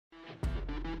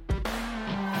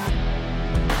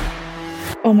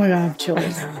Oh my God, I have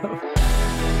chills.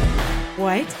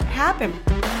 What happened?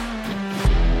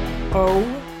 Oh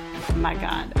my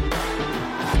God.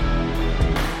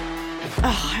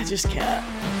 Oh, I just can't.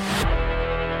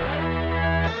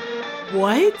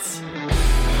 What?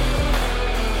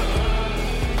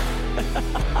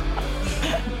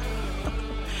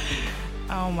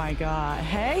 Oh my God.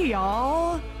 Hey,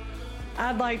 y'all.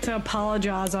 I'd like to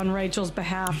apologize on Rachel's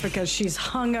behalf because she's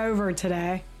hungover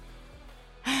today.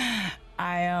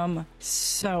 I am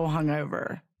so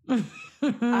hungover.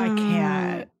 I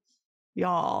can't.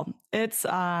 Y'all, it's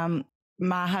my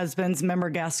husband's member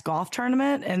guest golf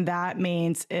tournament, and that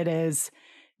means it is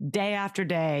day after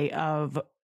day of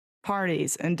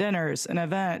parties and dinners and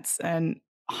events and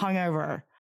hungover.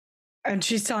 And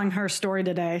she's telling her story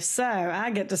today. So I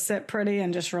get to sit pretty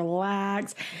and just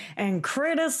relax and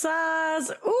criticize.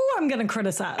 Ooh, I'm going to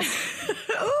criticize.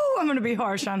 Ooh, I'm going to be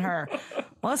harsh on her.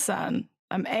 Listen,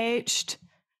 I'm aged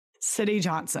City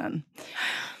Johnson.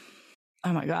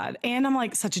 Oh my God. And I'm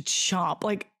like such a chump.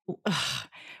 Like,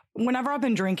 whenever I've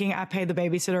been drinking, I pay the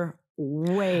babysitter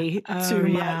way too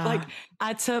much. Like,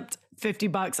 I tipped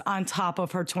 $50 on top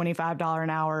of her $25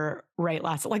 an hour rate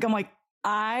last. Like, I'm like,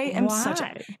 I am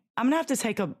I'm going to have to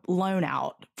take a loan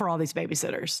out for all these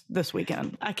babysitters this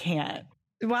weekend. I can't.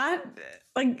 What?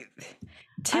 Like,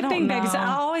 tipping babies,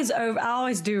 I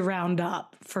always do round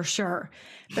up for sure.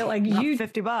 But like you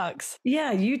 $50.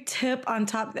 Yeah, you tip on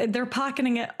top. They're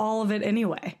pocketing it, all of it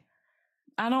anyway.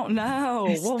 I don't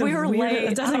know. Well, we were late.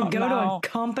 It doesn't go to a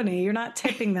company. You're not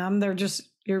tipping them. They're just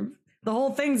the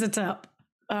whole thing's a tip.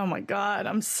 Oh my God,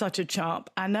 I'm such a chump.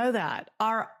 I know that.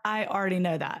 I already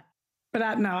know that. But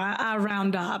I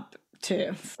round up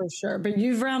too, for sure. But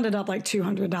you've rounded up like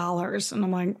 $200. And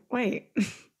I'm like, wait.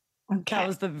 Okay. That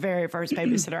was the very first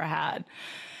babysitter I had.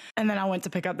 And then I went to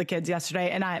pick up the kids yesterday,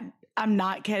 and I'm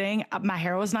not kidding. My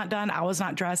hair was not done. I was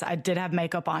not dressed. I did have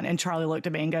makeup on. And Charlie looked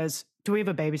at me and goes, "Do we have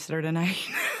a babysitter tonight?"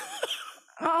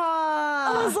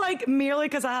 I was like, merely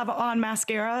because I have on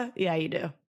mascara? Yeah, you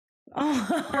do.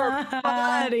 Oh,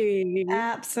 buddy.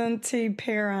 Absentee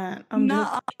parent. I'm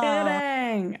just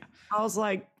kidding. I was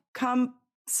like, come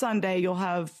Sunday, you'll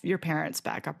have your parents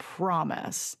back. I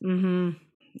promise. Mm-hmm.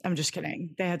 I'm just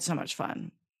kidding. They had so much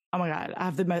fun. Oh my God. I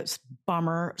have the most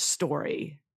bummer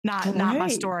story. Not my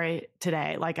story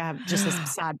today. Like, I have just this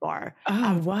sidebar.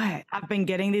 What? I've been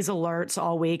getting these alerts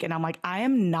all week, and I'm like, I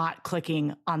am not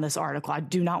clicking on this article. I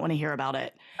do not want to hear about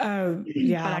it. Oh,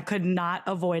 yeah. But I could not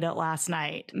avoid it last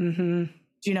night. Mm-hmm.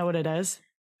 Do you know what it is?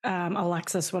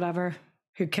 Alexis, whatever,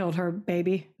 who killed her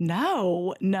baby.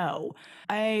 No.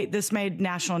 This made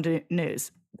national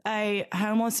news. A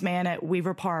homeless man at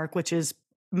Weaver Park, which is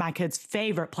my kid's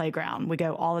favorite playground. We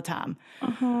go all the time.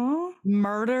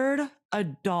 Murdered a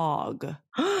dog.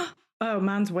 Oh,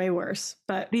 mine's way worse.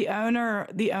 But the owner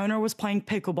was playing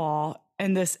pickleball,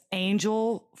 and this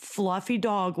angel fluffy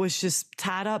dog was just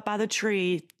tied up by the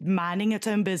tree, minding its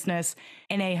own business,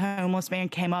 and a homeless man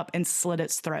came up and slit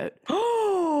its throat.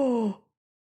 Oh,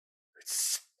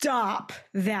 stop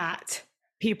that.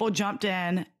 People jumped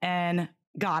in and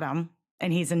got him,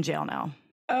 and he's in jail now.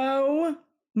 Oh,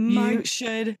 you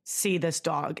should see this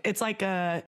dog. It's like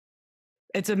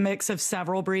it's a mix of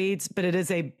several breeds, but it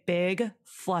is a big,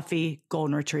 fluffy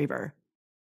golden retriever.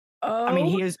 Oh, I mean,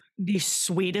 he is the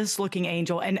sweetest looking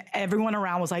angel, and everyone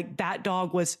around was like, that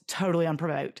dog was totally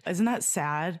unprovoked. Isn't that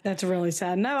sad? That's really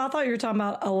sad. No, I thought you were talking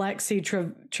about Alexi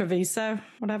Treviso,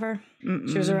 whatever.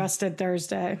 She was arrested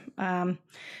Thursday.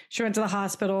 She went to the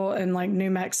hospital in like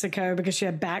New Mexico because she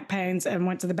had back pains and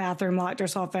went to the bathroom, locked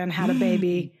herself in, had a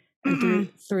baby, and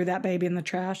threw that baby in the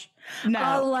trash.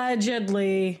 No.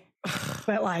 Allegedly.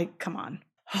 But like, come on.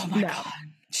 Oh my God.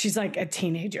 She's like a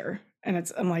teenager.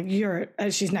 And I'm like,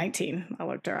 she's 19. I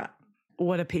looked her up.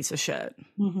 What a piece of shit.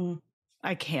 Mm-hmm.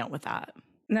 I can't with that.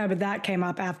 No, but that came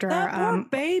up after that poor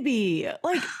baby.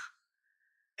 Like,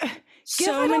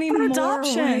 so many more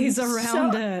ways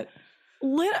around it.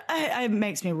 It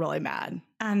makes me really mad.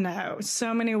 I know.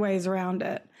 So many ways around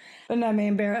it. But no, me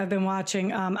and Barrett have been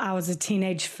watching I Was a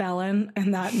Teenage Felon,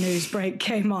 and that news break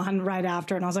came on right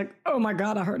after. And I was like, oh my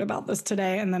God, I heard about this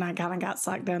today. And then I kind of got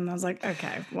sucked in. And I was like,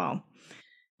 okay, well.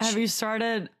 Have you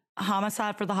started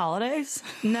Homicide for the Holidays?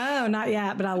 No, not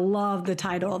yet. But I love the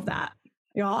title of that.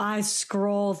 Y'all, I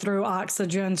scroll through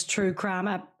Oxygen's true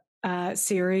crime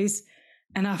series,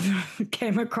 and I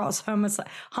came across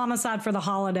Homicide for the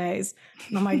Holidays.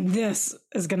 And I'm like, this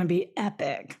is going to be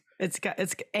epic. It's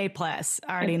A+. I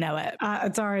already know it.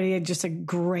 It's already just a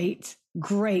great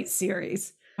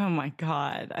series. Oh my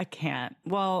God. I can't.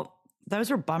 Well, those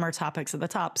were bummer topics at the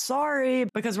top. Sorry,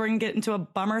 because we're going to get into a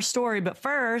bummer story. But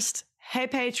first, hey,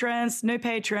 patrons, new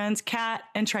patrons, Kat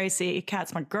and Tracy.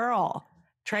 Kat's my girl.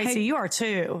 Tracy, Hey. you are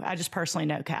too. I just personally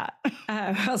know Kat.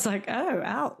 I was like, oh,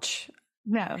 ouch.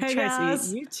 No, Hey, Tracy,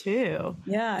 guys. you too.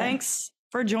 Yeah. Thanks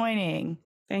for joining.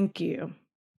 Thank you.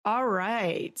 All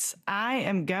right. I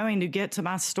am going to get to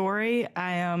my story.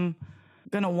 I am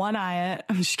going to one-eye it.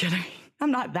 I'm just kidding.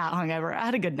 I'm not that hungover. I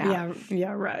had a good nap.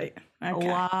 Yeah, right. Okay.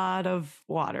 A lot of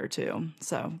water too.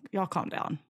 So y'all calm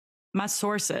down. My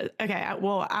sources. Okay.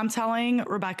 Well, I'm telling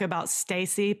Rebecca about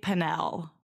Stacie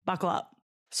Pannell. Buckle up.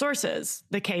 Sources: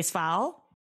 The Case File,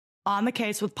 On the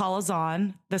Case with Paula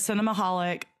Zahn, The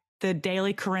Cinemaholic, The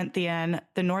Daily Corinthian,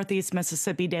 The Northeast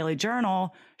Mississippi Daily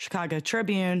Journal, Chicago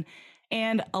Tribune,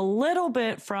 and a little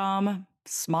bit from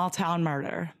Small Town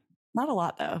Murder. Not a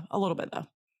lot though. A little bit though.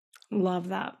 Love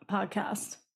that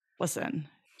podcast. Listen,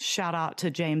 shout out to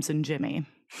James and Jimmy.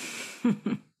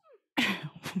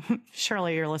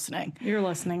 Surely you're listening. You're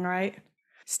listening, right?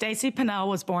 Stacie Pannell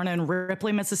was born in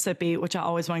Ripley, Mississippi, which I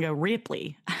always want to go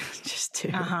Ripley. Just to.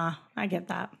 I get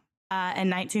that. In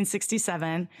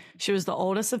 1967, she was the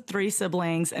oldest of 3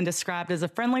 siblings and described as a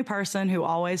friendly person who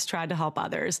always tried to help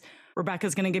others.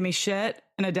 Rebecca's going to give me shit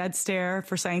and a dead stare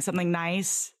for saying something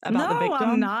nice about the victim.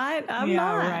 I'm not. I'm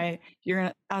not. Right.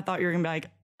 I thought you were going to be like,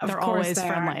 they're Of course always they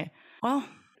friendly. are. Well,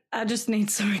 I just need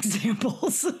some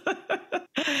examples.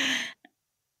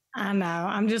 I know.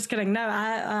 I'm just kidding.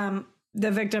 No, the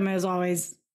victim is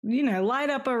always, light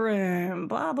up a room,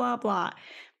 blah, blah, blah.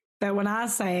 But when I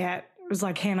say it was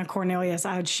like Hannah Cornelius,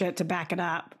 I had shit to back it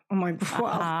up. I'm like,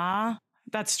 well,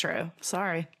 that's true.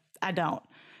 Sorry. I don't.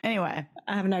 Anyway.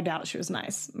 I have no doubt she was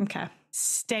nice. Okay.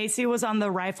 Stacie was on the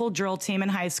rifle drill team in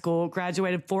high school,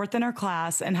 graduated 4th in her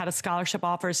class, and had a scholarship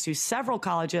offers to several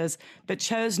colleges, but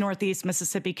chose Northeast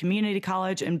Mississippi Community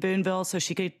College in Boonville so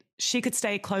she could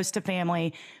stay close to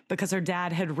family because her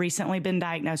dad had recently been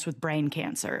diagnosed with brain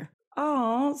cancer.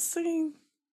 Oh, see,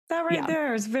 that right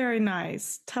there is very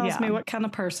nice. Tells me what kind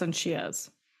of person she is.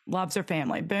 Loves her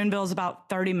family. Boonville is about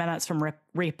 30 minutes from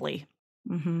Ripley.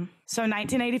 Mm-hmm. So in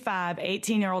 1985,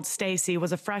 18-year-old Stacie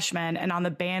was a freshman and on the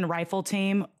band rifle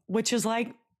team, which is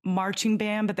like marching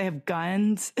band, but they have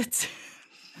guns. It's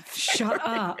shut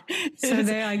up. So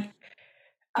they're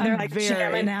like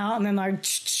jamming out and then like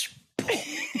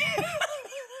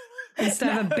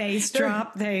instead of a bass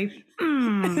drop, they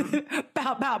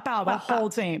pow, pow, pow, the whole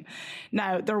team.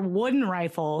 No, they're wooden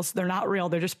rifles. They're not real.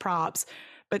 They're just props.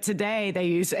 But today they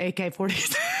use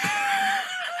AK-47.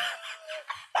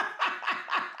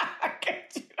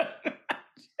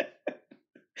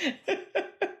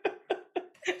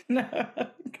 No,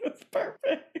 that's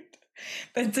perfect.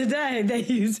 But today they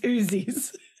use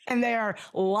Uzis. And they are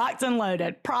locked and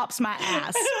loaded. Props my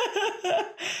ass.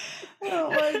 Oh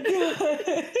my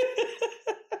God.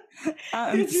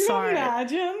 I'm Could you sorry.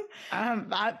 imagine?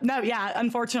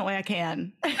 Unfortunately I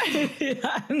can.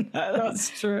 Yeah, no, that's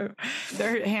true.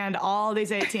 They hand all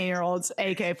these 18-year-olds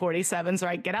AK-47s,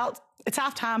 right? Get out. It's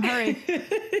halftime. Hurry.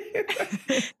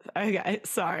 Okay,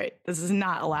 sorry. This is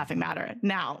not a laughing matter.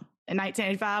 Now, in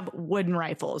 1985, wooden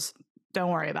rifles. Don't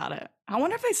worry about it. I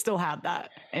wonder if they still have that.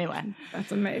 Anyway.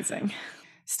 That's amazing.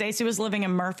 Stacie was living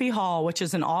in Murphy Hall, which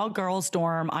is an all-girls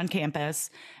dorm on campus.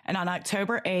 And on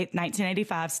October 8th,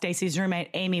 1985, Stacie's roommate,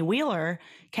 Amy Wheeler,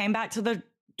 came back to the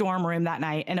dorm room that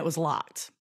night, and it was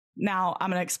locked. Now, I'm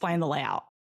going to explain the layout.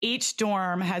 Each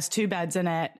dorm has 2 beds in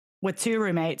it with 2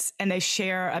 roommates, and they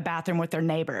share a bathroom with their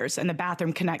neighbors, and the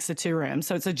bathroom connects the 2 rooms.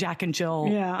 So it's a Jack and Jill.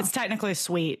 Yeah. It's technically a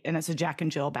suite, and it's a Jack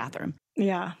and Jill bathroom.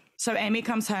 Yeah. So Amy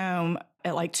comes home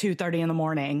at like 2:30 in the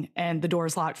morning, and the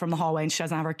door's locked from the hallway, and she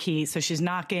doesn't have her key. So she's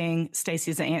knocking. Stacie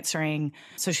isn't answering.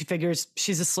 So she figures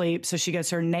she's asleep. So she goes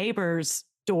to her neighbor's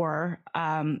door,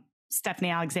 Stephanie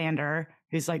Alexander,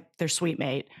 who's like their suite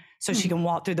mate, so she can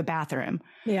walk through the bathroom.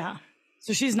 Yeah.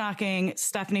 So she's knocking.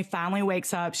 Stephanie finally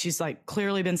wakes up. She's like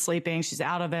clearly been sleeping. She's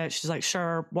out of it. She's like,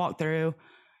 sure, walk through.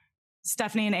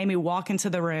 Stephanie and Amy walk into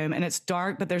the room, and it's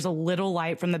dark, but there's a little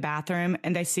light from the bathroom,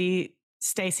 and they see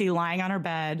Stacie lying on her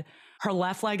bed. Her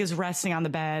left leg is resting on the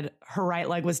bed. Her right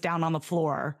leg was down on the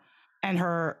floor, and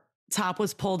her top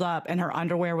was pulled up, and her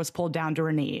underwear was pulled down to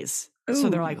her knees. Ooh. So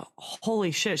they're like,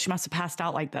 holy shit, she must have passed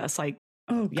out like this. Like,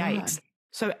 oh, yikes. God.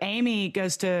 So Amy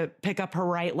goes to pick up her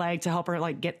right leg to help her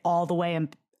like get all the way in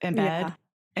bed. Yeah.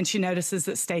 And she notices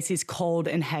that Stacie's cold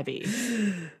and heavy.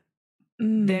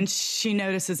 Then she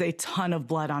notices a ton of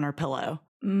blood on her pillow.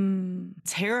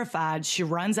 Terrified, she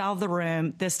runs out of the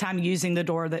room, this time using the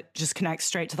door that just connects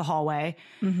straight to the hallway,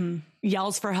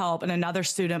 yells for help, and another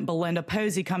student, Belinda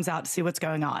Posey, comes out to see what's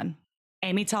going on.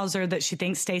 Amy tells her that she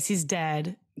thinks Stacie's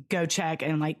dead, go check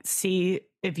and like see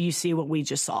if you see what we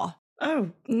just saw.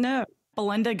 Oh, no.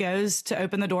 Belinda goes to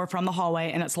open the door from the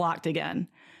hallway and it's locked again.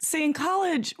 See, in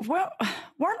college, well,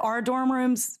 weren't our dorm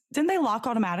rooms, didn't they lock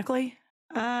automatically?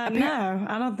 No,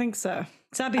 I don't think so.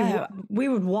 So we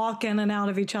would walk in and out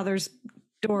of each other's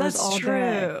doors all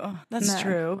day. That's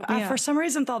true. I, for some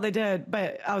reason, thought they did,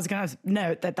 but I was going to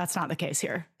note that that's not the case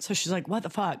here. So she's like, what the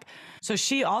fuck? So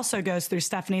she also goes through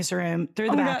Stephanie's room,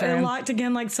 through the bathroom. God, locked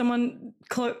again, like someone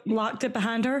locked it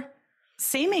behind her?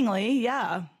 Seemingly,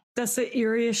 yeah. That's the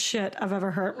eeriest shit I've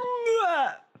ever heard.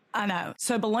 I know.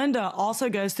 So Belinda also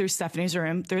goes through Stephanie's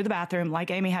room, through the bathroom,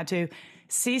 like Amy had to,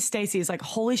 sees Stacie, is like,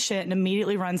 holy shit, and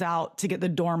immediately runs out to get the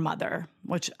dorm mother,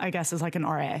 which I guess is like an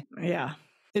RA. Yeah.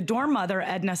 The dorm mother,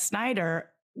 Edna Snyder,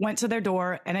 went to their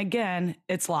door, and again,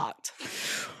 it's locked.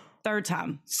 Third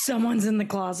time. Someone's in the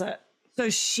closet. So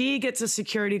she gets a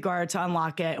security guard to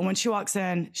unlock it, and when she walks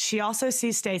in, she also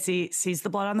sees Stacie, sees the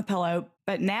blood on the pillow,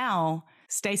 but now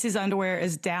Stacie's underwear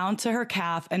is down to her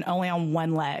calf and only on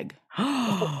one leg.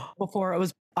 Before it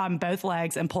was on both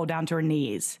legs and pulled down to her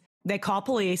knees. They call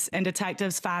police and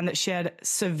detectives find that she had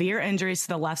severe injuries to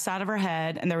the left side of her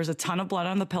head and there was a ton of blood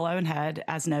on the pillow and head,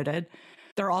 as noted.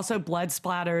 There are also blood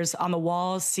splatters on the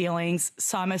walls, ceilings,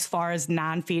 some as far as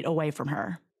 9 feet away from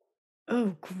her.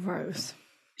 Oh, gross.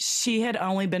 She had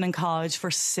only been in college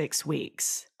for 6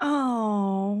 weeks.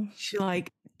 Oh. She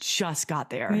just got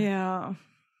there. Yeah.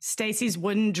 Stacie's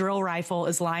wooden drill rifle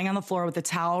is lying on the floor with a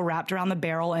towel wrapped around the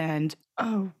barrel end.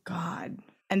 Oh, God.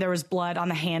 And there was blood on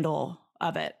the handle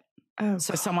of it. Oh,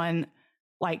 so someone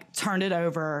turned it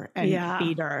over and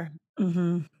beat her,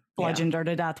 bludgeoned her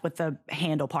to death with the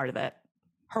handle part of it.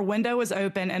 Her window was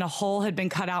open and a hole had been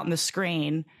cut out in the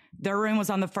screen. Their room was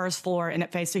on the first floor and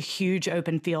it faced a huge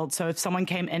open field. So if someone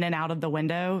came in and out of the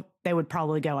window, they would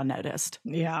probably go unnoticed.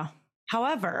 Yeah.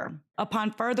 However,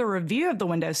 upon further review of the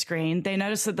window screen, they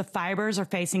noticed that the fibers are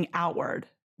facing outward,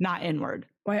 not inward.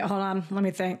 Wait, hold on. Let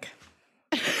me think.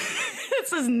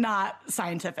 This is not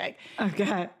scientific.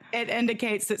 Okay. It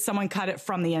indicates that someone cut it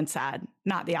from the inside,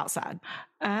 not the outside.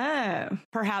 Oh.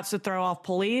 Perhaps to throw off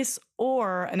police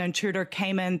or an intruder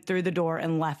came in through the door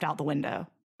and left out the window.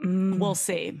 We'll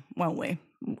see, won't we?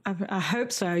 I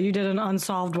hope so. You did an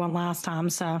unsolved one last time,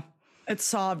 so. It's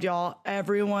solved, y'all.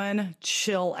 Everyone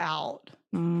chill out.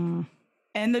 In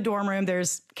the dorm room,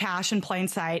 there's cash in plain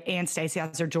sight and Stacie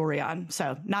has her jewelry on.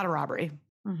 So not a robbery.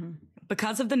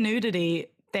 Because of the nudity,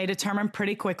 they determined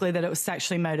pretty quickly that it was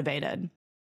sexually motivated.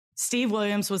 Steve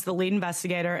Williams was the lead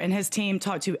investigator and his team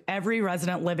talked to every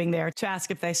resident living there to ask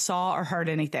if they saw or heard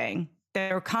anything.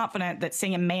 They were confident that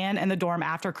seeing a man in the dorm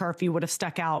after curfew would have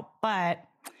stuck out, but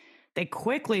they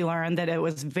quickly learned that it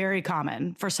was very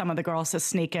common for some of the girls to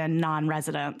sneak in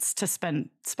non-residents to spend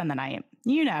the night.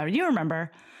 You remember.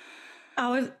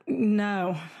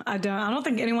 No, I don't. I don't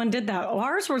think anyone did that.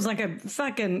 Ours was like a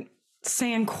fucking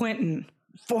San Quentin.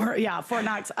 Fort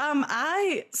Knox.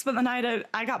 I spent the night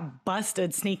I got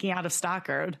busted sneaking out of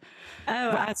Stockard.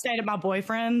 Oh, I stayed at my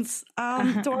boyfriend's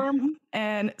dorm,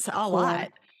 and it's a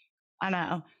lot. I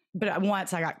know, but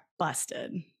once I got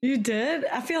busted. You did?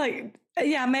 I feel like,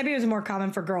 maybe it was more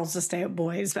common for girls to stay at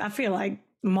boys, but I feel like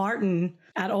Martin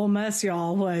at Ole Miss,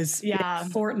 y'all, was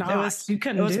Fort Knox. You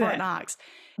couldn't do it. It was Fort Knox.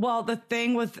 Well, the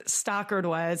thing with Stockard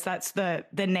was that's the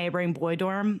neighboring boy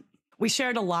dorm. We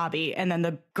shared a lobby and then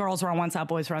the girls were on one side,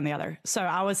 boys were on the other. So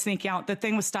I was sneaking out. The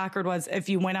thing with Stockard was if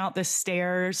you went out the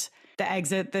stairs, the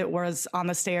exit that was on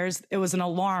the stairs, it was an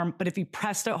alarm. But if you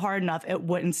pressed it hard enough, it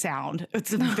wouldn't sound.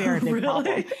 It's a very big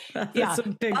problem. That's a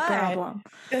big problem.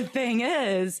 The thing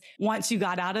is, once you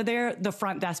got out of there, the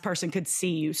front desk person could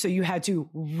see you. So you had to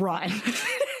run.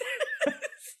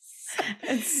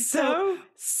 It's so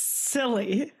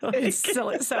silly. It's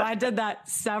silly. So I did that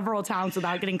several times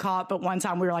without getting caught. But one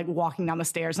time we were walking down the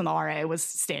stairs and the RA was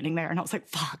standing there and I was like,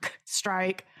 fuck,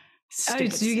 strike. Oh,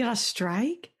 did you get a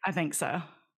strike? I think so.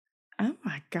 Oh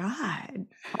my God.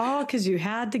 Oh, because you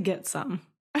had to get some.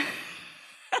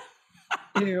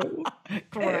 Ew.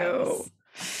 Gross.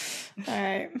 Ew. All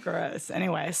right. Gross.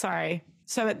 Anyway, sorry.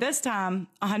 So at this time,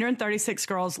 136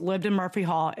 girls lived in Murphy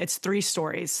Hall. It's 3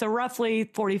 stories. So roughly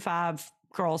 45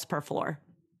 girls per floor.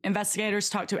 Investigators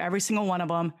talked to every single one of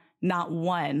them. Not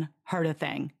one heard a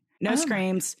thing. No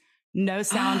screams, no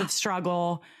sound of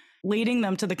struggle, leading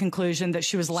them to the conclusion that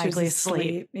she was likely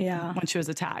asleep when she was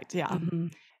attacked. Yeah. Mm-hmm.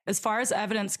 As far as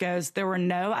evidence goes, there were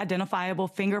no identifiable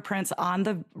fingerprints on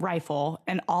the rifle,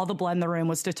 and all the blood in the room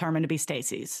was determined to be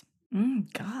Stacie's.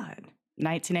 God.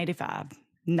 1985.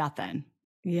 Nothing.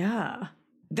 Yeah.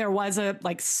 There was a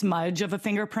smudge of a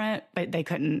fingerprint, but they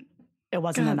couldn't, it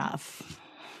wasn't enough.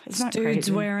 This dude's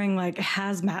wearing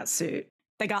hazmat suit.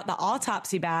 They got the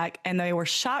autopsy back, and they were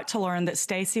shocked to learn that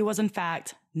Stacie was, in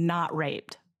fact, not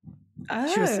raped.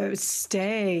 Oh, She was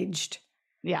staged.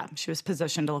 Yeah, she was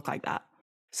positioned to look like that.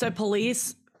 So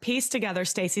police pieced together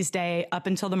Stacie's day up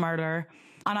until the murder.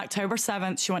 On October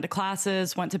 7th, she went to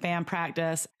classes, went to band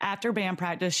practice. After band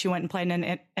practice, she went and played in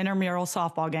an intramural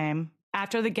softball game.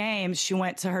 After the game, she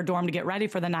went to her dorm to get ready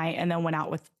for the night and then went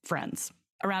out with friends.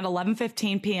 Around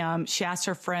 11:15 p.m., she asked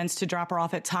her friends to drop her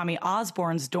off at Tommy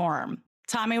Osborne's dorm.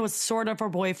 Tommy was sort of her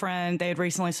boyfriend. They had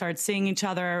recently started seeing each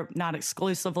other, not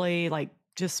exclusively, like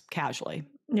just casually.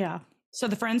 Yeah. So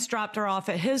the friends dropped her off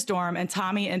at his dorm, and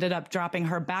Tommy ended up dropping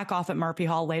her back off at Murphy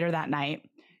Hall later that night.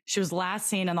 She was last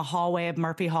seen in the hallway of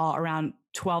Murphy Hall around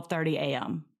 12:30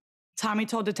 a.m. Tommy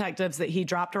told detectives that he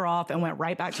dropped her off and went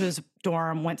right back to his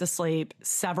dorm, went to sleep.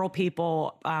 Several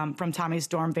people from Tommy's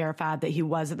dorm verified that he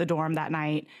was at the dorm that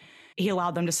night. He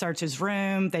allowed them to search his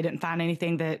room. They didn't find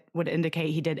anything that would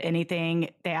indicate he did anything.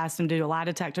 They asked him to do a lie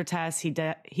detector test. He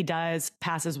does,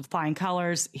 passes with flying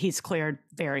colors. He's cleared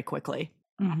very quickly.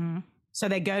 Mm-hmm. So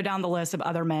they go down the list of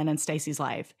other men in Stacie's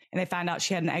life, and they find out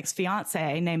she had an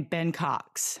ex-fiance named Ben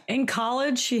Cox. In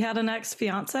college, she had an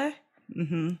ex-fiance?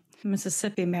 Mm-hmm.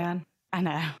 Mississippi man. I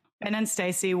know. Ben and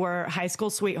Stacie were high school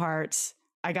sweethearts.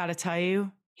 I got to tell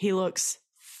you, he looks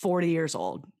 40 years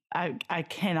old. I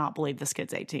cannot believe this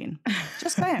kid's 18.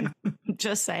 Just saying.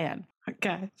 Just saying.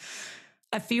 Okay.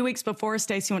 A few weeks before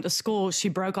Stacie went to school, she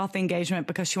broke off the engagement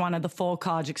because she wanted the full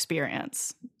college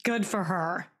experience. Good for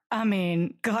her. I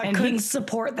mean, God, couldn't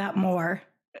support that more.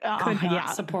 Could not yeah.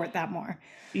 support that more.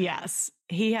 Yes.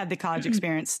 He had the college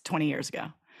experience 20 years ago.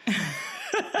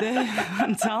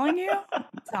 I'm telling you.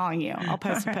 I'll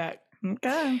post a pic.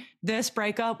 Okay. This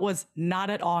breakup was not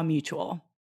at all mutual.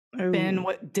 Ooh. Ben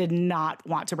did not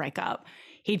want to break up.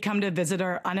 He'd come to visit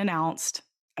her unannounced,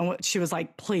 and she was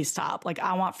like, please stop. Like,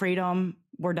 I want freedom.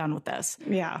 We're done with this.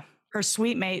 Yeah. Her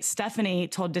sweet mate, Stephanie,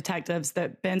 told detectives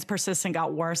that Ben's persistence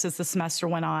got worse as the semester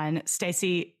went on.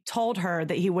 Stacie told her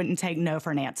that he wouldn't take no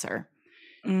for an answer.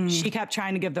 She kept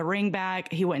trying to give the ring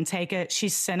back. He wouldn't take it. She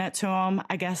sent it to him,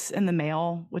 I guess, in the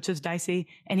mail, which is dicey,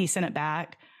 and he sent it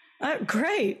back.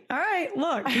 Great. All right.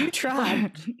 Look, you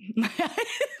tried.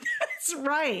 That's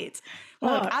right.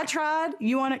 Look, I tried.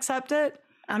 You want to accept it?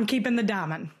 I'm keeping the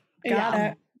diamond.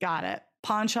 Got it.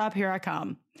 Pawn shop, here I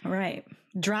come. All right.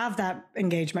 Drive that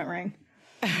engagement ring.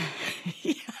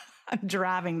 Yeah, I'm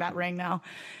driving that ring now.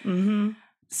 Mm-hmm.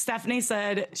 Stephanie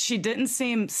said she didn't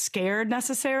seem scared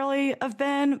necessarily of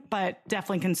Ben, but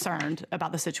definitely concerned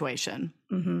about the situation.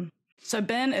 Mm-hmm. So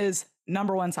Ben is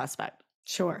number one suspect.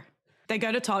 Sure. They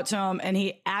go to talk to him, and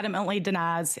he adamantly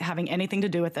denies having anything to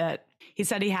do with it. He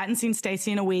said he hadn't seen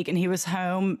Stacie in a week, and he was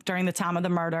home during the time of the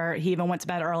murder. He even went to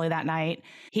bed early that night.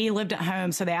 He lived at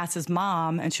home, so they asked his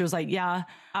mom, and she was like, yeah.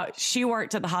 She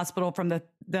worked at the hospital from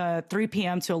the 3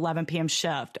 p.m. to 11 p.m.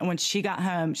 shift, and when she got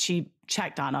home, she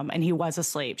checked on him, and he was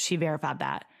asleep. She verified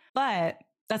that. But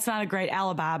that's not a great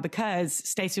alibi because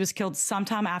Stacie was killed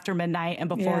sometime after midnight and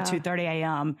before 2:30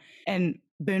 a.m., and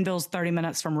Boonville's 30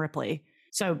 minutes from Ripley.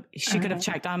 So she could have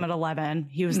checked on him at 11.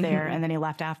 He was there, and then he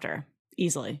left after,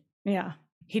 easily. Yeah.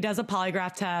 He does a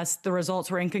polygraph test. The results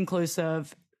were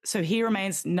inconclusive. So he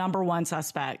remains number one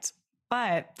suspect.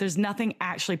 But there's nothing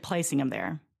actually placing him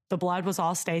there. The blood was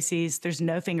all Stacie's. There's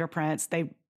no fingerprints. They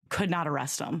could not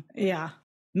arrest him. Yeah.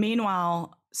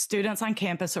 Meanwhile, students on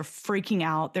campus are freaking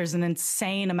out. There's an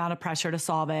insane amount of pressure to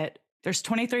solve it. There's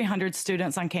 2,300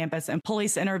 students on campus, and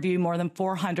police interview more than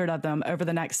 400 of them over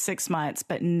the next 6 months,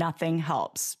 but nothing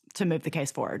helps to move the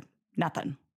case forward.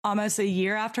 Nothing. Almost a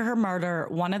year after her murder,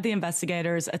 one of the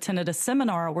investigators attended a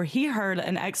seminar where he heard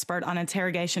an expert on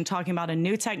interrogation talking about a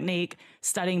new technique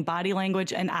studying body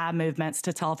language and eye movements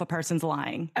to tell if a person's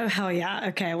lying. Oh, hell yeah.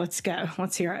 Okay, let's go.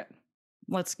 Let's hear it.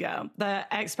 Let's go.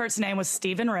 The expert's name was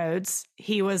Stephen Rhodes.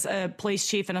 He was a police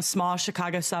chief in a small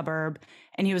Chicago suburb,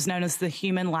 and he was known as the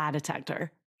human lie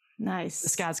detector. Nice.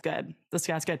 This guy's good.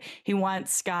 He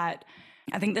once got,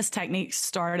 I think this technique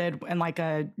started in like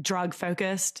a drug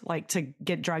focused, like to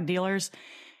get drug dealers.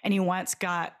 And he once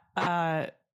got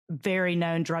a very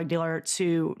known drug dealer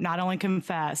to not only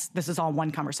confess, this is all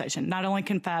one conversation, not only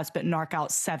confess, but narc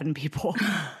out 7 people.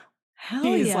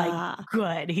 He's like,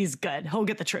 good. He's good. He'll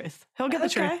get the truth.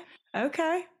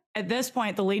 Okay. At this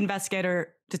point, the lead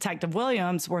investigator, Detective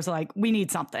Williams, was like, we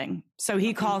need something. So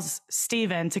he calls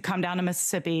Stephen to come down to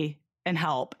Mississippi and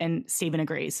help. And Stephen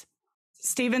agrees.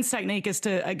 Stephen's technique is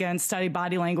to, again, study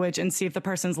body language and see if the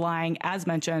person's lying. As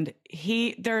mentioned,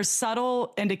 there are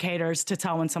subtle indicators to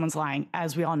tell when someone's lying,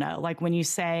 as we all know. Like when you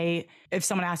say, if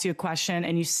someone asks you a question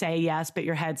and you say yes, but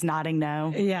your head's nodding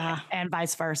no. Yeah. And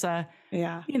vice versa.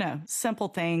 Yeah. You know, simple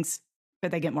things.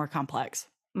 but they get more complex.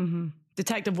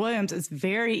 Detective Williams is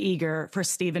very eager for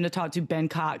Stephen to talk to Ben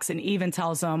Cox and even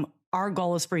tells him, our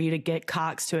goal is for you to get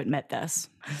Cox to admit this.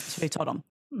 That's what he told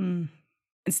him.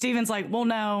 And Stephen's like, well,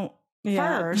 no,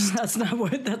 first.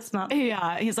 That's not.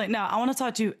 Yeah. He's like, no, I want to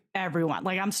talk to everyone.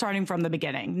 Like, I'm starting from the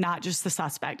beginning, not just the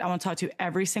suspect. I want to talk to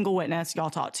every single witness y'all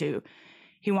talk to.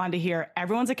 He wanted to hear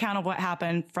everyone's account of what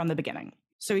happened from the beginning.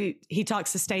 So he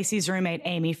talks to Stacie's roommate,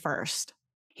 Amy, first.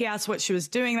 He asked what she was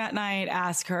doing that night,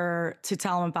 asked her to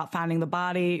tell him about finding the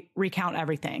body, recount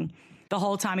everything. The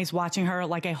whole time he's watching her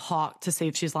like a hawk to see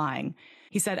if she's lying.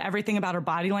 He said everything about her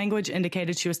body language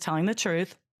indicated she was telling the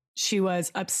truth. She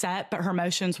was upset, but her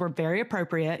emotions were very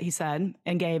appropriate, he said,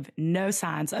 and gave no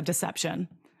signs of deception.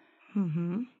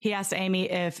 He asked Amy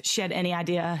if she had any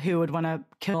idea who would want to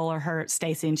kill or hurt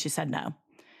Stacie, and she said no.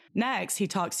 Next, he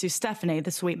talks to Stephanie,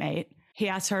 the suite mate. He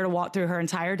asked her to walk through her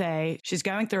entire day. She's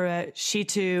going through it. She,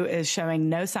 too, is showing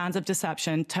no signs of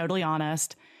deception, totally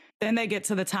honest. Then they get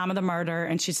to the time of the murder,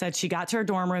 and she said she got to her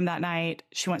dorm room that night.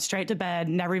 She went straight to bed,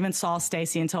 never even saw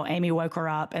Stacie until Amy woke her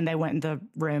up, and they went in the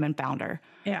room and found her.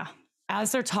 Yeah.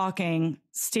 As they're talking,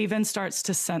 Stephen starts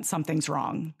to sense something's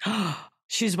wrong.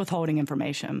 She's withholding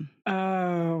information.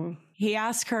 Oh. He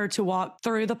asked her to walk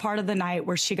through the part of the night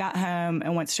where she got home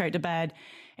and went straight to bed,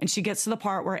 and she gets to the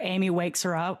part where Amy wakes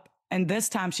her up, and this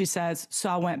time she says, so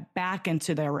I went back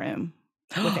into their room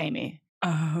with Amy.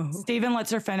 Oh. Stephen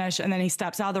lets her finish, and then he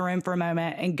steps out of the room for a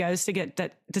moment and goes to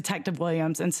get Detective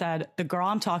Williams and said, the girl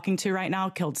I'm talking to right now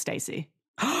killed Stacie.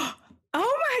 Oh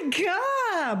my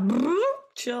God.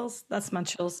 Chills. That's my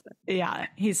chills. Yeah.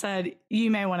 He said,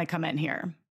 you may want to come in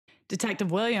here.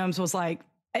 Detective Williams was like,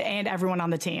 and everyone on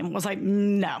the team was like,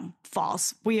 no,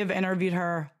 false. We have interviewed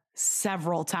her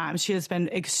several times. She has been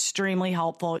extremely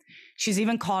helpful. She's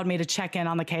even called me to check in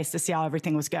on the case to see how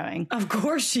everything was going. Of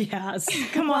course she has.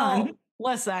 Come on.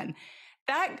 Listen,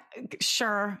 that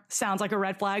sure sounds like a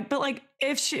red flag, but like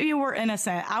if she were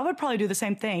innocent, I would probably do the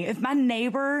same thing. If my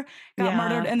neighbor got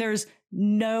murdered and there's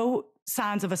no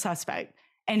signs of a suspect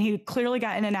and he clearly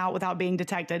got in and out without being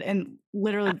detected and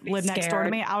literally lived next door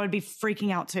to me, I would be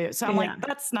freaking out too. So I'm like,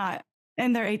 that's not,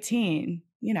 and they're 18,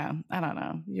 you know, I don't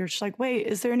know. You're just like, wait,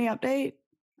 is there any update?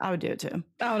 I would do it too.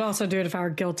 I would also do it if I were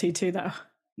guilty too, though.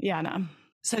 Yeah, no.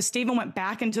 So Stephen went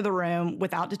back into the room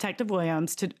without Detective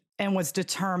Williams and was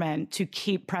determined to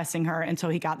keep pressing her until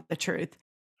he got the truth.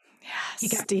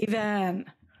 Yes, Stephen.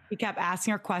 He kept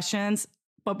asking her questions,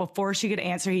 but before she could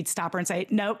answer, he'd stop her and say,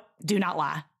 nope, do not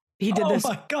lie. He did this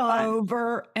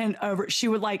over and over. She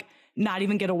would like not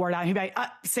even get a word out. He'd be like,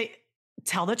 say,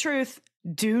 tell the truth.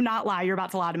 Do not lie. You're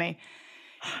about to lie to me.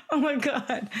 Oh my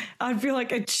God. I'd feel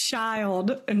like a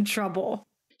child in trouble.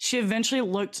 She eventually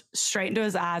looked straight into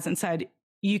his eyes and said,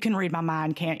 you can read my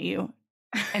mind, can't you?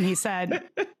 And he said,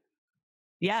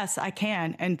 yes, I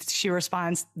can. And she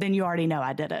responds, then you already know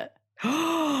I did it.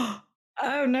 Oh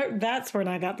no, that's when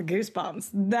I got the goosebumps.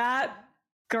 That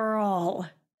girl.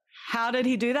 How did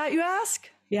he do that, you ask?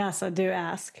 Yes, I do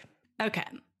ask. Okay.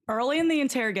 Early in the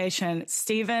interrogation,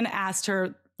 Stephen asked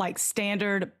her like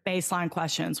standard baseline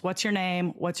questions. What's your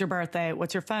name? What's your birthday?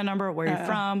 What's your phone number? Where are you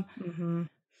from? Mm-hmm.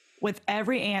 With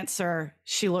every answer,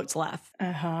 she looked left.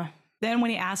 Then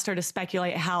when he asked her to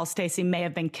speculate how Stacie may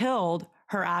have been killed,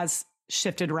 her eyes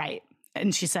shifted right.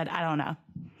 And she said, I don't know.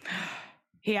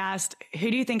 He asked,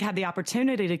 who do you think had the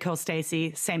opportunity to kill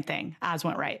Stacie? Same thing. Eyes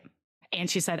went right. And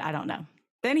she said, I don't know.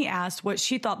 Then he asked what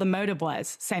she thought the motive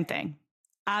was. Same thing.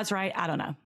 Eyes right. I don't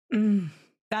know.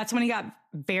 That's when he got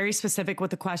very specific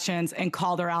with the questions and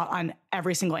called her out on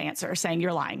every single answer, saying,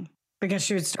 you're lying. Because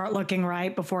she would start looking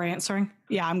right before answering?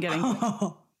 Yeah, I'm getting.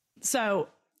 So,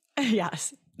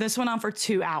 yes, this went on for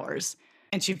 2 hours.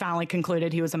 And she finally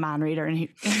concluded he was a mind reader and he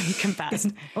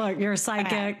confessed. Look, you're a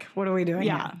psychic. What are we doing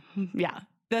here? Yeah.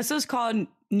 This is called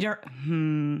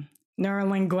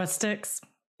neurolinguistics.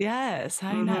 Yes,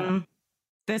 I know.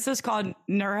 This is called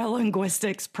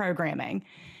neurolinguistics programming.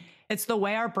 It's the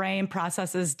way our brain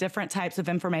processes different types of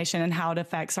information and how it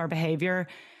affects our behavior.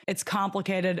 It's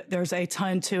complicated. There's a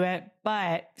ton to it.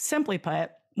 But simply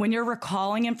put, when you're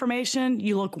recalling information,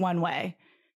 you look one way,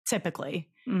 typically.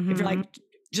 If you're like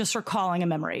just recalling a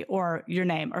memory or your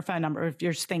name or phone number, if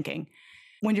you're just thinking.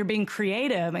 When you're being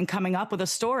creative and coming up with a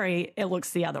story, it looks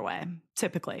the other way,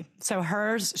 typically. So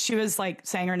hers, she was like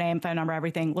saying her name, phone number,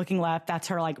 everything. Looking left, that's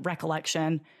her like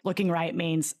recollection. Looking right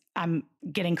means I'm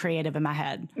getting creative in my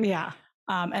head. Yeah.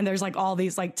 And there's like all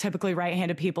these like typically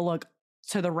right-handed people look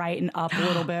to the right and up a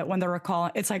little bit when they're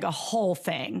recalling. It's like a whole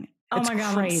thing. Oh it's my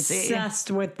God, crazy. I'm obsessed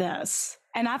with this.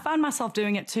 And I find myself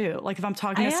doing it too. Like if I'm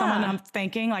talking to someone and I'm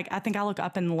thinking, like, I think I look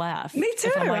up and left. Me too.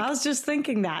 Like, I was just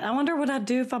thinking that. I wonder what I'd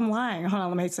do if I'm lying. Hold on,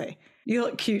 let me see. You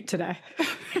look cute today.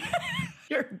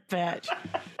 You're a bitch.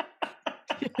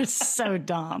 You're so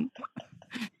dumb.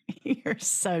 You're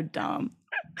so dumb.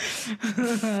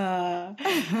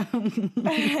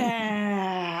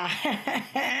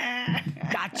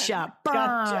 Gotcha. Burn.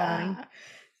 Gotcha.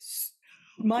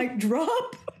 Mic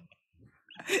drop.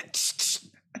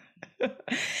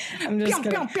 I'm just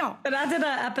kidding. But I did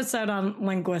an episode on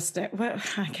linguistic.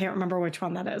 I can't remember which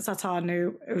one that is. That's how I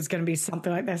knew it was going to be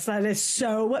something like this. That is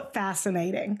so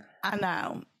fascinating. I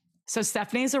know. So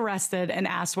Stephanie's arrested and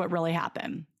asked what really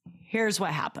happened. Here's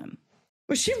what happened.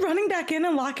 Was she running back in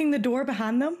and locking the door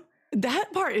behind them?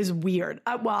 That part is weird.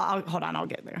 Hold on. I'll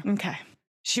get there. Okay.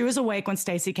 She was awake when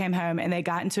Stacie came home and they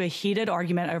got into a heated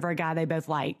argument over a guy they both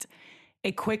liked.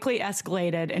 It quickly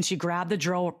escalated and she grabbed the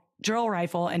drill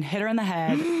rifle and hit her in the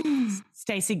head.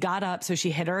 Stacie got up, so she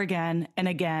hit her again and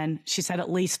again. She said at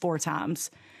least 4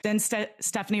 times. Then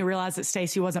Stephanie realized that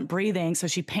Stacie wasn't breathing, so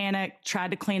she panicked,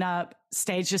 tried to clean up,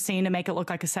 staged a scene to make it look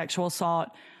like a sexual assault.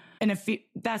 And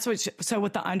so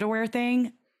with the underwear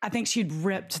thing, I think she'd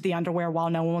ripped the underwear while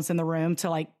no one was in the room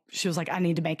she was like, I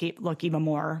need to make it look even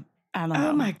more. I don't know.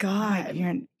 Oh my God. Like, you're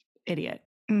an idiot.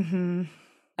 Mm-hmm.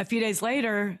 A few days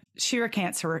later, she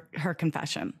recants her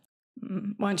confession.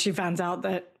 Once she finds out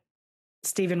that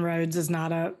Stephen Rhodes is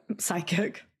not a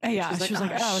psychic. Yeah, she was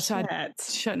like, so I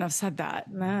shouldn't have said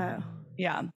that. No.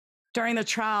 Yeah. During the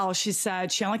trial, she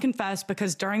said she only confessed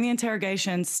because during the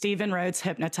interrogation, Stephen Rhodes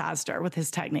hypnotized her with his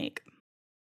technique.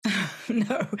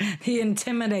 No,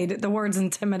 the words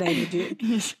intimidated you.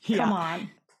 Yeah. Come on.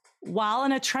 While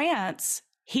in a trance,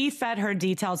 he fed her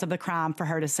details of the crime for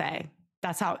her to say.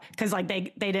 That's how, because like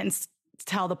they didn't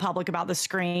tell the public about the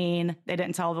screen. They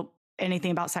didn't tell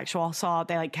anything about sexual assault.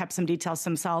 They like kept some details to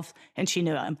themselves and she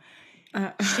knew him.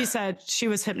 She said she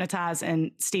was hypnotized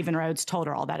and Stephen Rhodes told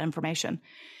her all that information.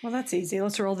 Well, that's easy.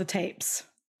 Let's roll the tapes.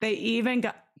 They even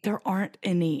there aren't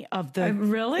any of the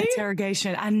really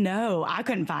interrogation. I know. I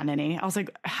couldn't find any. I was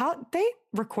like, how they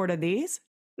recorded these?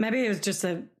 Maybe it was just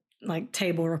a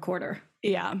table recorder.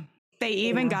 Yeah. They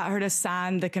even got her to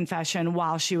sign the confession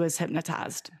while she was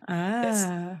hypnotized. This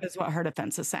is what her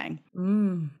defense is saying.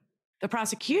 The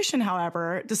prosecution,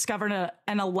 however, discovered an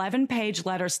 11-page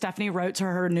letter Stephanie wrote to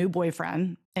her new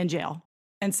boyfriend in jail.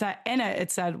 And in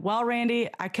it said, well, Randy,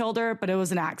 I killed her, but it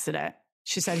was an accident.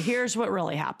 She said, here's what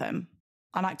really happened.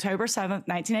 On October 7th,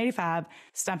 1985,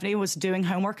 Stephanie was doing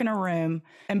homework in her room.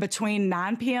 And between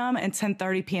 9 p.m. and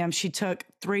 10:30 p.m., she took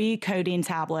 3 codeine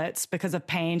tablets because of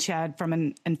pain she had from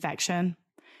an infection.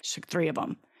 She took 3 of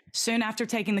them. Soon after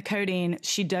taking the codeine,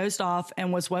 she dozed off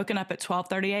and was woken up at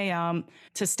 12:30 a.m.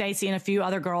 to Stacie and a few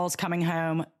other girls coming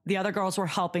home. The other girls were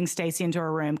helping Stacie into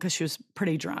her room because she was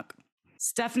pretty drunk.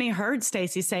 Stephanie heard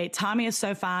Stacie say, Tommy is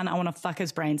so fine, I want to fuck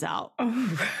his brains out.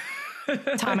 Oh.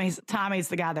 Tommy's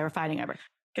the guy they were fighting over.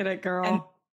 Get it,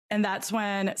 girl. And that's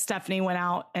when Stephanie went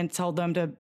out and told them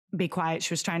to be quiet.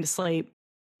 She was trying to sleep.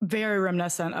 Very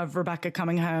reminiscent of Rebecca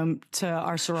coming home to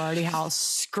our sorority house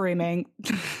screaming.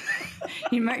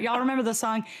 Y'all remember the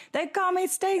song? They call me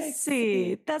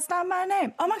Stacie. That's not my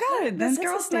name. Oh my God. This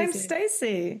girl's name's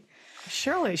Stacie.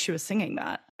 Surely she was singing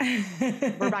that.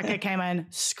 Rebecca came in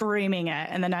screaming it.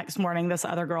 And the next morning, this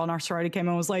other girl in our sorority came in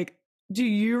and was like, do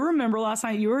you remember last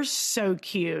night? You were so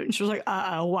cute. And she was like,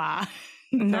 why?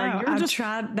 No,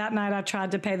 I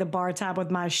tried to pay the bar tab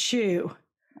with my shoe.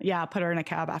 Yeah, put her in a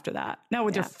cab after that. No,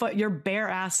 with your foot, your bare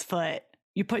ass foot.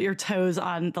 You put your toes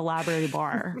on the library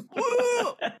bar.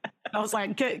 I was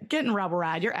like, getting rebel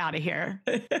ride. You're out of here.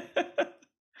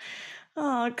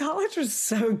 Oh, college was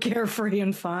so carefree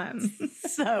and fun.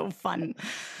 So fun.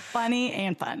 Funny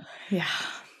and fun. Yeah.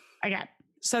 Okay.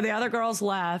 So the other girls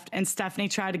left and Stephanie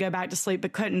tried to go back to sleep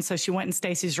but couldn't. So she went in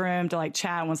Stacey's room to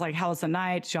chat and was like, how was the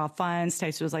night? Did y'all have fun?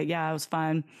 Stacie was like, yeah, it was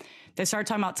fun. They started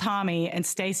talking about Tommy and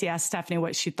Stacie asked Stephanie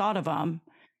what she thought of him.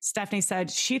 Stephanie said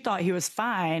she thought he was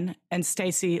fine and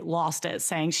Stacie lost it,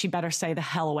 saying she better stay the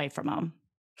hell away from him.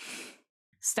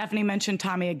 Stephanie mentioned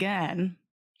Tommy again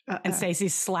and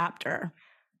Stacie slapped her,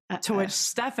 to which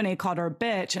Stephanie called her a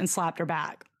bitch and slapped her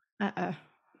back.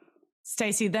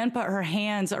 Stacie then put her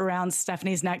hands around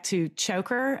Stephanie's neck to choke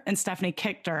her, and Stephanie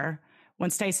kicked her. When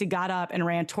Stacie got up and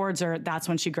ran towards her, that's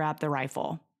when she grabbed the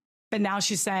rifle. But now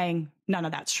she's saying none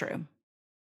of that's true.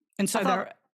 And so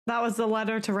that was the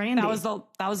letter to Randy. That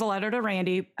was the letter to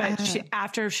Randy. But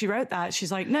after she wrote that,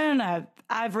 she's like, no,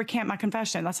 I've recanted my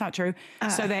confession. That's not true.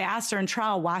 So they asked her in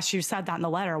trial why she said that in the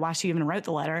letter, why she even wrote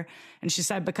the letter. And she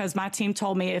said, because my team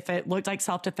told me if it looked like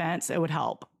self-defense, it would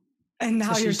help. And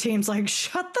now your team's like,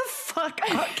 shut the fuck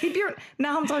up.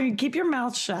 Now I'm telling you, keep your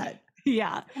mouth shut.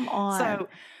 Yeah. Come on.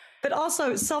 But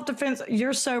also self-defense,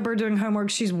 you're sober doing homework.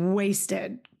 She's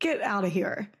wasted. Get out of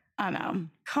here. I know.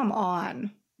 Come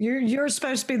on. You're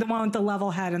supposed to be the one with the level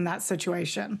head in that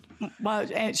situation. Well,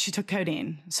 and she took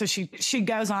codeine. So she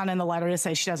goes on in the letter to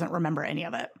say she doesn't remember any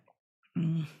of it.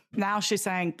 Now she's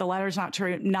saying the letter's not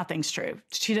true. Nothing's true.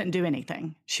 She didn't do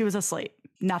anything. She was asleep.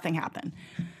 Nothing happened.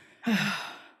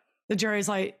 The jury's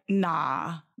like,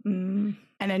 nah. And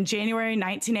in January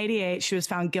 1988, she was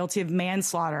found guilty of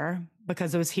manslaughter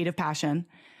because it was heat of passion.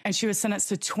 And she was sentenced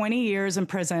to 20 years in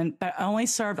prison, but only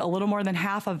served a little more than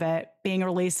half of it, being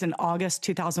released in August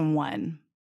 2001.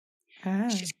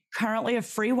 She's currently a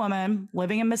free woman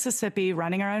living in Mississippi,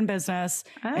 running her own business.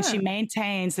 And she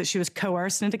maintains that she was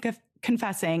coerced into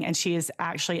confessing, and she is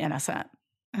actually innocent.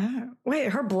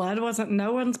 Wait,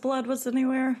 no one's blood was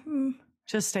anywhere?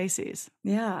 Just Stacie's.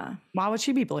 Yeah. Why would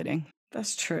she be bleeding?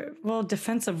 That's true. Well,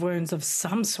 defensive wounds of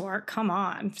some sort. Come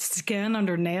on. Skin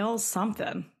under nails,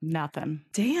 something. Nothing.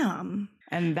 Damn.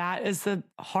 And that is the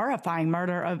horrifying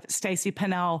murder of Stacie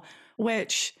Pannell,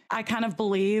 which I kind of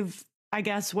believe, I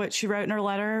guess, what she wrote in her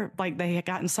letter. Like, they had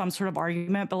gotten some sort of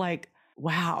argument, but like,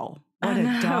 wow.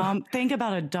 Think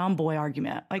about a dumb boy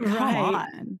argument. Like, come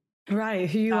on. Right.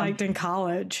 Who you liked in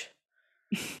college.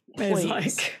 Please.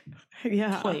 Like,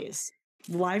 yeah. Please.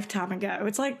 Lifetime ago.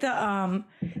 It's like the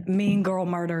Mean Girl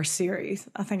Murder series.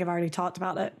 I think I've already talked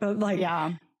about it. But like,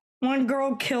 one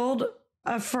girl killed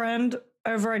a friend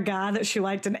over a guy that she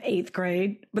liked in 8th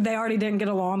grade, but they already didn't get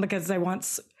along because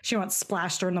she once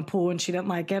splashed her in the pool and she didn't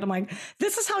like it. I'm like,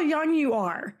 this is how young you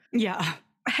are. Yeah.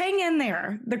 Hang in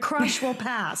there. The crush will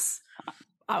pass.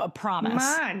 I promise.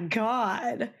 My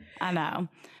God. I know.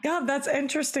 God, that's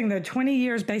interesting though. 20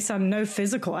 years based on no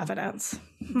physical evidence.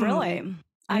 Really?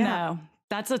 I know.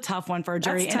 That's a tough one for a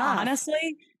jury. And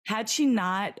honestly, had she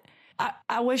not,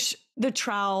 I wish the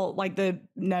trial, like the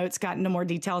notes got into more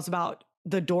details about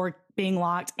the door being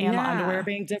locked and the underwear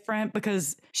being different,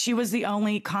 because she was the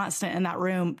only constant in that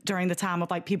room during the time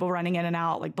of like people running in and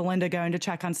out, like Belinda going to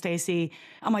check on Stacie.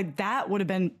 I'm like, that would have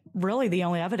been really the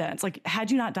only evidence. Like,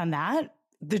 had you not done that,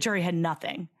 the jury had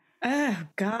nothing. Oh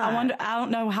God. I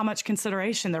don't know how much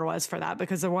consideration there was for that,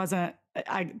 because there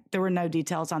were no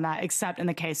details on that except in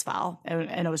the case file.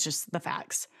 And it was just the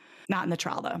facts, not in the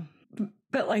trial though.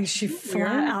 But like, she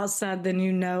flat out said,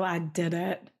 then I did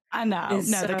it. I know.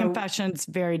 The confession's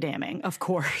very damning, of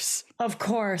course. Of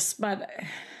course. But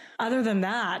other than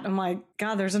that, I'm like,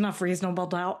 God, there's enough reasonable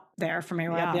doubt there for me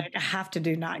where I'd be like, I have to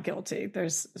do not guilty.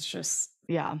 It's just.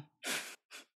 Yeah.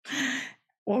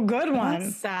 Well, good one.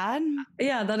 That's sad.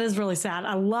 Yeah, that is really sad.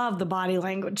 I love the body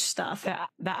language stuff.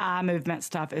 The eye movement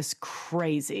stuff is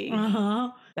crazy.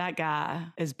 That guy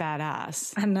is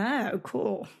badass. I know.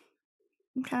 Cool.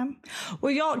 Okay.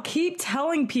 Well, y'all keep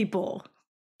telling people.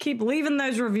 Keep leaving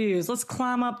those reviews. Let's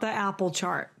climb up the Apple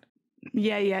chart.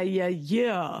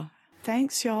 Yeah.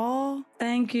 Thanks, y'all.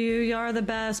 Thank you. Y'all are the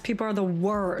best. People are the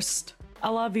worst. I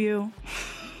love you.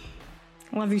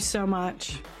 I love you so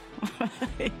much.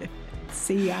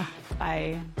 See ya.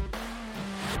 Bye.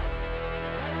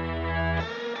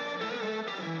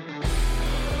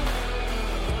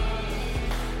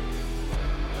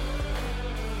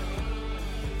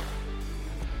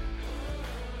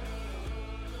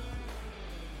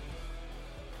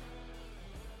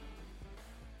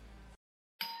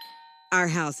 Our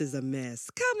house is a mess.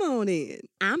 Come on in.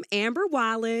 I'm Amber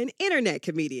Wallen, internet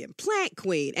comedian, plant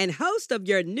queen, and host of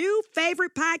your new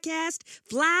favorite podcast,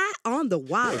 Fly on the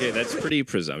Wallen. Okay, that's pretty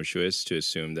presumptuous to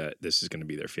assume that this is going to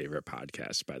be their favorite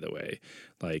podcast, by the way.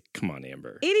 Like, come on,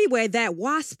 Amber. Anyway, that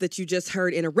wasp that you just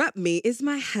heard interrupt me is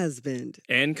my husband.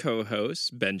 And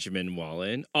co-host, Benjamin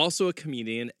Wallen, also a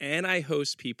comedian, and I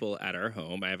host people at our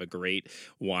home. I have a great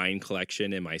wine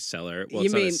collection in my cellar. Well, you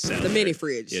mean not a cellar. The mini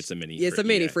fridge? Yeah, it's a mini fridge. It's a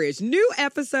mini fridge. New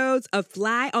episodes of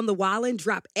Fly on the Wallen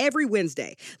drop every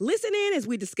Wednesday. Listen in as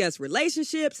we discuss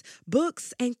relationships,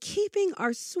 books, and keeping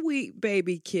our sweet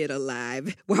baby kid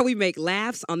alive while we make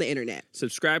laughs on the internet.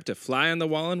 Subscribe to Fly on the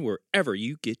Wallen wherever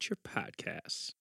you get your podcasts.